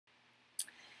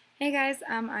Hey guys,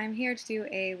 I'm here to do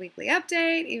a weekly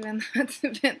update, even though it's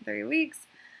been 3 weeks.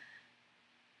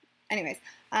 Anyways,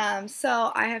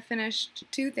 so I have finished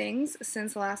 2 things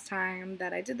since the last time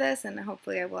that I did this, and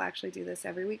hopefully I will actually do this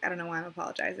every week. I don't know why I'm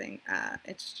apologizing.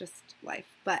 It's just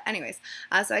life. But anyways,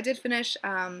 so I did finish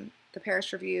the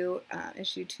Paris Review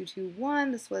issue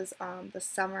 221. This was the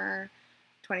summer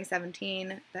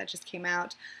 2017 that just came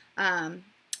out.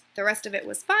 The rest of it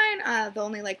was fine. The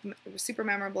only super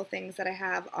memorable things that I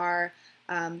have are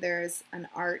there's an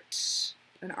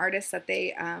artist that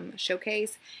they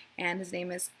showcase, and his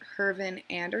name is Hervin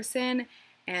Anderson,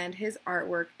 and his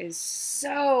artwork is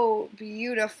so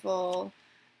beautiful.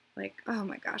 Like, oh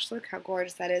my gosh, look how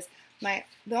gorgeous that is.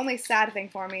 The only sad thing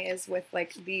for me is with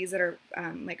like these that are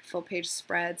like full page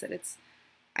spreads, that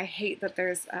I hate that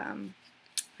there's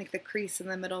like the crease in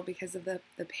the middle because of the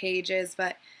pages,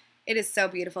 but it is so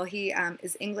beautiful. He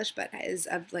is English, but is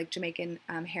of like Jamaican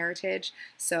heritage,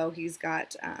 so he's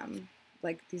got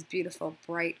like these beautiful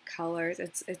bright colors.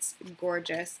 It's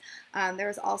gorgeous. There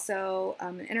was also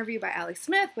an interview by Ali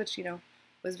Smith, which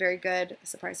was very good.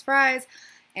 Surprise, surprise.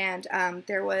 And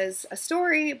there was a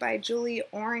story by Julie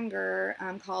Oringer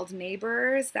called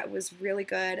Neighbors that was really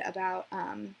good about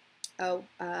a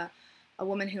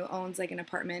woman who owns like an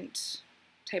apartment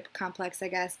type complex, I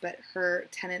guess, but her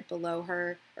tenant below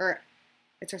her, or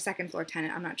it's her second floor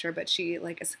tenant, I'm not sure, but she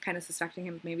like is kind of suspecting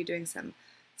him of maybe doing some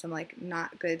like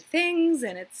not good things,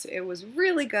 and it was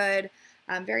really good,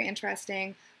 very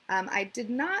interesting. I did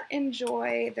not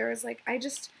enjoy, there was like, I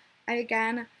don't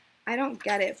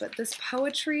get it, but this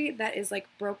poetry that is like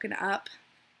broken up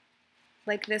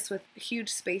like this with huge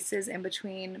spaces in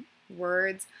between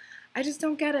words, I just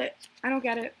don't get it. I don't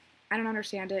get it. I don't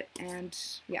understand it, and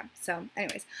yeah, so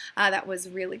anyways, that was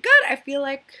really good. I feel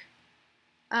like,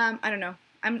 I don't know,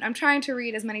 I'm trying to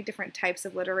read as many different types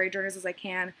of literary journals as I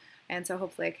can, and so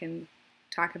hopefully I can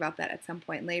talk about that at some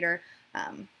point later.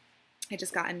 I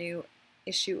just got a new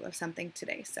issue of something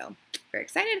today, so very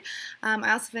excited.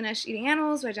 I also finished Eating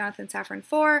Animals by Jonathan Safran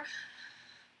Foer.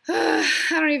 I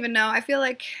don't even know. I feel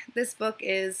like this book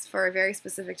is for a very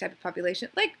specific type of population.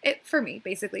 Like, for me,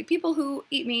 basically. People who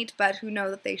eat meat, but who know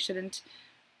that they shouldn't,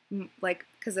 like,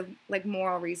 because of, like,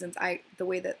 moral reasons. The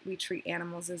way that we treat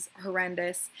animals is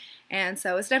horrendous. And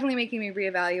so it's definitely making me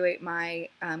reevaluate my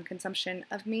consumption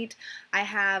of meat. I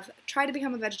have tried to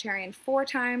become a vegetarian 4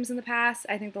 times in the past.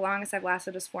 I think the longest I've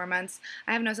lasted is 4 months.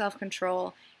 I have no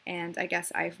self-control, and I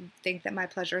guess I think that my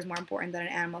pleasure is more important than an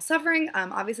animal suffering.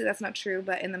 Obviously that's not true,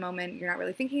 but in the moment you're not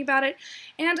really thinking about it.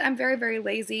 And I'm very, very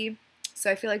lazy,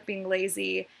 so I feel like being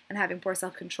lazy and having poor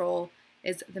self-control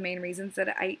is the main reasons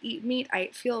that I eat meat. I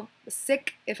feel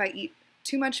sick if I eat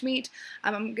too much meat.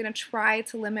 I'm going to try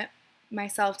to limit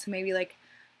myself to maybe like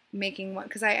making one,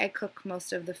 because I cook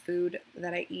most of the food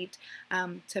that I eat,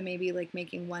 to maybe like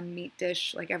making one meat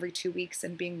dish like every 2 weeks,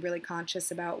 and being really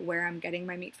conscious about where I'm getting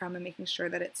my meat from and making sure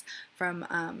that it's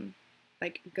from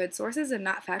like good sources and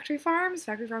not factory farms.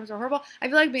 Factory farms are horrible. I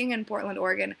feel like being in Portland,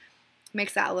 Oregon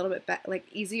makes that a little bit like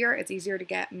easier. It's easier to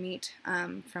get meat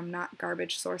from not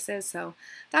garbage sources, so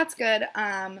that's good.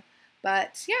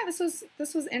 But yeah,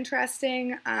 this was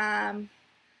interesting.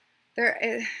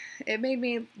 It made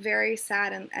me very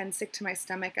sad and sick to my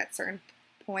stomach at certain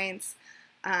points,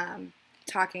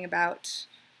 talking about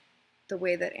the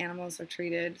way that animals are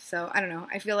treated. So I don't know.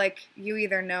 I feel like you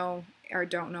either know or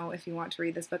don't know if you want to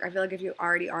read this book. I feel like if you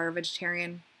already are a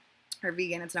vegetarian or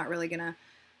vegan, it's not really gonna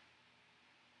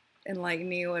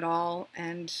enlighten you at all.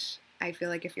 And I feel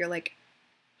like if you're like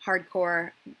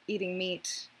hardcore eating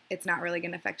meat, it's not really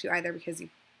gonna affect you either, because you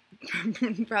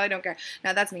probably don't care.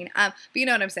 No, that's mean. But you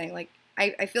know what I'm saying. Like,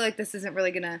 I feel like this isn't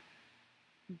really gonna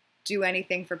do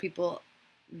anything for people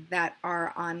that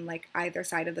are on like either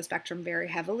side of the spectrum very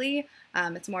heavily.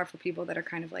 It's more for people that are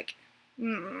kind of like,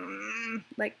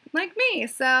 like me.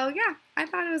 So yeah, I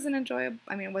thought it was an enjoyable.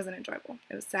 I mean, it wasn't enjoyable.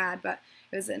 It was sad, but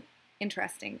it was an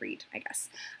interesting read, I guess.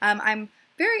 I'm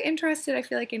very interested, I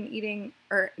feel like, in eating,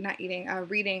 or not eating,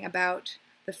 reading about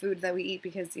the food that we eat,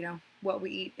 because what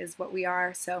we eat is what we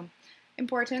are, so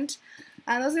important.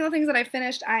 Those are the things that I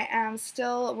finished. I am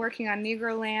still working on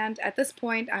Negroland. At this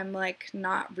point, I'm like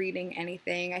not reading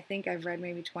anything. I think I've read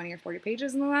maybe 20 or 40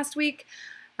 pages in the last week.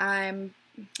 I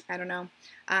don't know.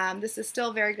 This is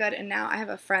still very good, and now I have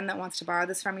a friend that wants to borrow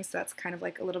this from me, so that's kind of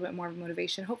like a little bit more of a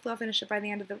motivation. Hopefully I'll finish it by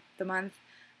the end of the month,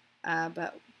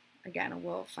 but again,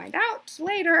 we'll find out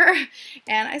later.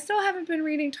 And I still haven't been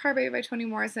reading Tar Baby by Toni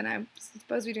Morrison. I'm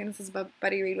supposed to be doing this as a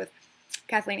buddy read with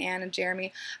Kathleen Ann and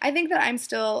Jeremy. I think that I'm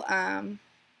still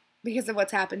because of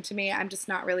what's happened to me, I'm just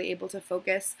not really able to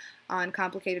focus on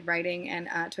complicated writing, and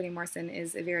Toni Morrison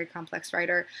is a very complex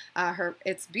writer.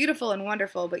 It's beautiful and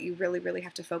wonderful, but you really, really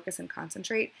have to focus and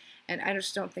concentrate, and I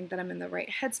just don't think that I'm in the right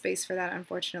headspace for that,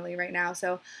 unfortunately, right now.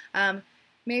 So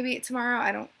maybe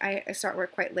tomorrow, I start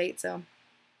work quite late, so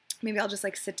maybe I'll just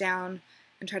like sit down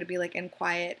and try to be like in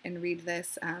quiet and read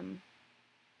this,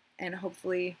 and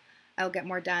hopefully I'll get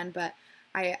more done, but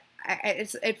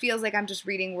it feels like I'm just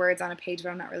reading words on a page, but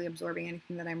I'm not really absorbing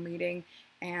anything that I'm reading,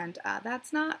 and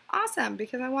that's not awesome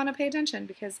because I want to pay attention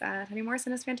because Toni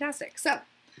Morrison is fantastic. So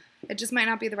it just might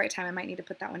not be the right time. I might need to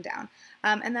put that one down.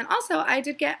 And then also, I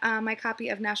did get my copy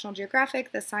of National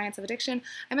Geographic, The Science of Addiction.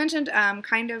 I mentioned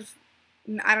kind of,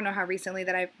 I don't know how recently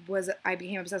that I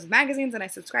became obsessed with magazines and I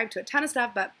subscribed to a ton of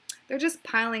stuff, but they're just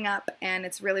piling up and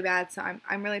it's really bad. So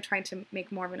I'm really trying to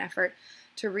make more of an effort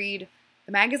to read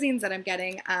the magazines that I'm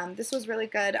getting. This was really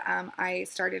good. I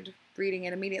started reading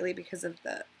it immediately because of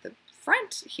the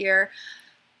front here,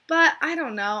 but I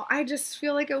don't know. I just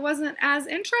feel like it wasn't as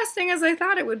interesting as I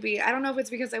thought it would be. I don't know if it's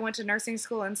because I went to nursing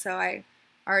school and so I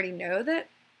already know that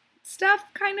stuff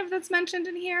kind of that's mentioned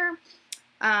in here.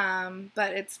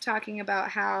 But it's talking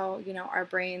about how, you know, our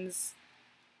brains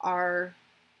are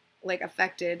like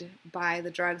affected by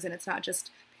the drugs, and it's not just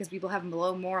because people have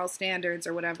low moral standards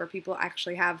or whatever. People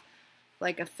actually have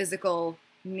like a physical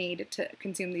need to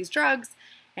consume these drugs,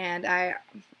 and I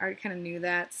already kind of knew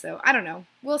that, so I don't know.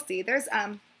 We'll see. There's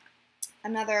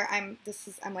another. I'm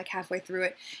like halfway through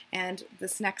it, and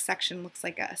this next section looks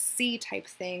like a sea type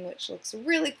thing, which looks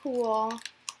really cool.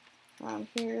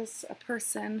 Here's a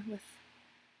person with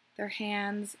their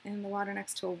hands in the water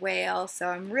next to a whale, so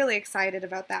I'm really excited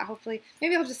about that. Hopefully,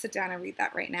 maybe I'll just sit down and read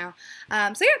that right now.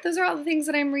 So yeah, those are all the things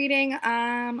that I'm reading.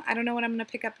 I don't know what I'm going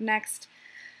to pick up next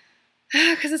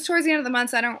because it's towards the end of the month,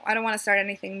 so I don't want to start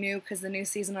anything new because the new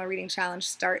seasonal reading challenge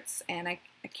starts, and I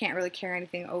can't really carry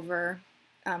anything over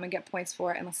and get points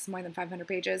for it unless it's more than 500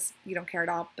 pages. You don't care at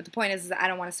all. But the point is that I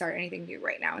don't want to start anything new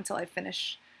right now until I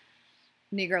finish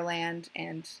Negroland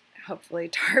and hopefully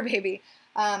Tar Baby.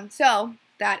 So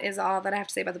that is all that I have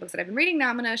to say about the books that I've been reading. Now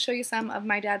I'm going to show you some of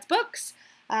my dad's books.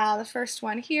 The first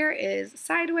one here is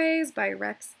Sideways by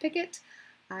Rex Pickett.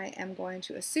 I am going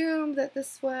to assume that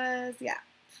this was,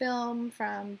 film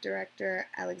from director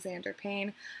Alexander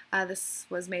Payne. This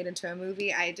was made into a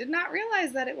movie. I did not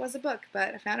realize that it was a book,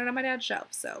 but I found it on my dad's shelf,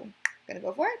 so I'm going to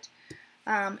go for it.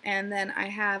 And then I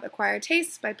have Acquired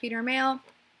Tastes by Peter Mayle.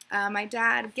 My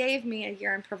dad gave me A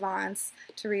Year in Provence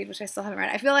to read, which I still haven't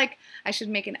read. I feel like I should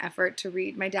make an effort to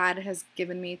read. My dad has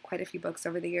given me quite a few books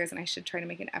over the years, and I should try to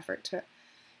make an effort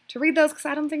to read those because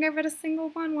I don't think I've read a single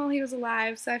one while he was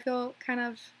alive, so I feel kind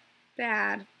of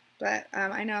bad. But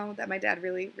I know that my dad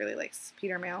really, really likes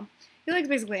Peter Mayle. He likes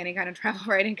basically any kind of travel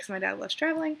writing because my dad loves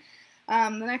traveling. The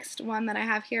next one that I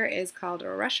have here is called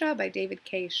Russia by David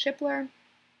K. Shipler.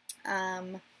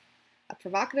 A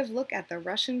provocative look at the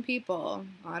Russian people.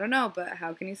 I don't know, but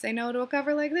how can you say no to a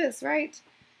cover like this, right?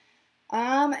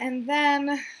 And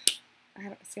then, I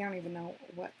don't even know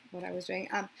what I was doing.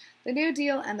 The New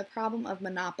Deal and the Problem of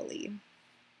Monopoly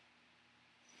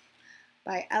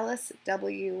by Ellis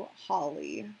W.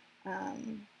 Hawley.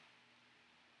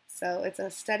 So it's a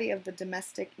study of the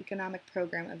domestic economic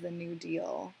program of the New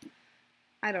Deal.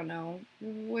 I don't know.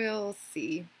 We'll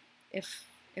see if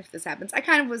this happens. I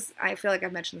feel like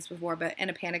I've mentioned this before, but in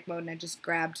a panic mode, and I just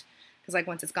grabbed, because like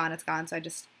once it's gone, so I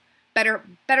just better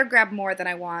grab more than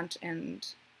I want and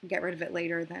get rid of it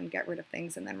later than get rid of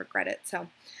things and then regret it. So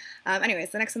anyways,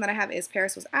 the next one that I have is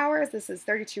Paris Was Ours. This is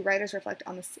 32 Writers Reflect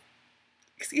on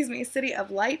the City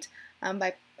of Light,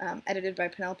 edited by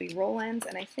Penelope Rowlands,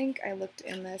 and I think I looked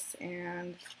in this,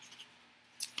 and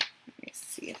let me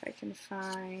see if I can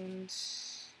find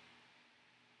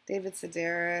David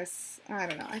Sedaris. I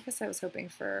don't know. I guess I was hoping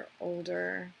for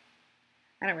older.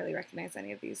 I don't really recognize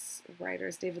any of these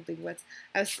writers. David Leibowitz.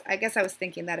 I guess I was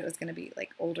thinking that it was going to be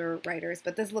like older writers,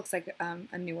 but this looks like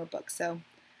a newer book, so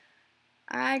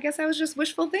I guess I was just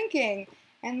wishful thinking.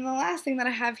 And the last thing that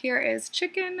I have here is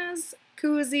Chickens,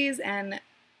 Koozies, and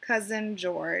Cousin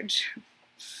George.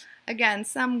 Again,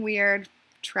 some weird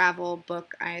travel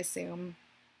book, I assume.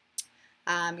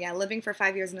 Living for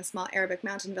 5 years in a small Arabic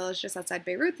mountain village just outside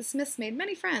Beirut, the Smiths made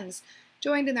many friends,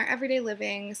 joined in their everyday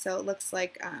living. So it looks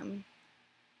like,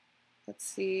 let's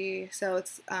see, so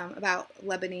it's about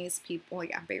Lebanese people, well,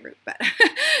 Beirut, but,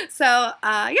 so,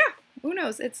 who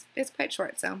knows, it's quite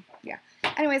short, so, yeah.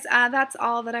 Anyways, that's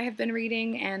all that I have been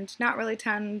reading, and not really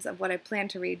tons of what I plan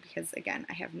to read, because, again,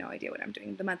 I have no idea what I'm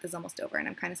doing. The month is almost over, and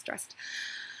I'm kind of stressed.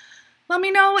 let me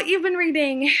know what you've been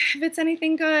reading, if it's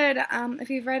anything good, if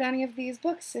you've read any of these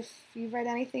books, if you've read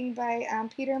anything by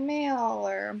Peter Mayle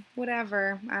or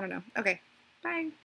whatever. I don't know. Okay, bye.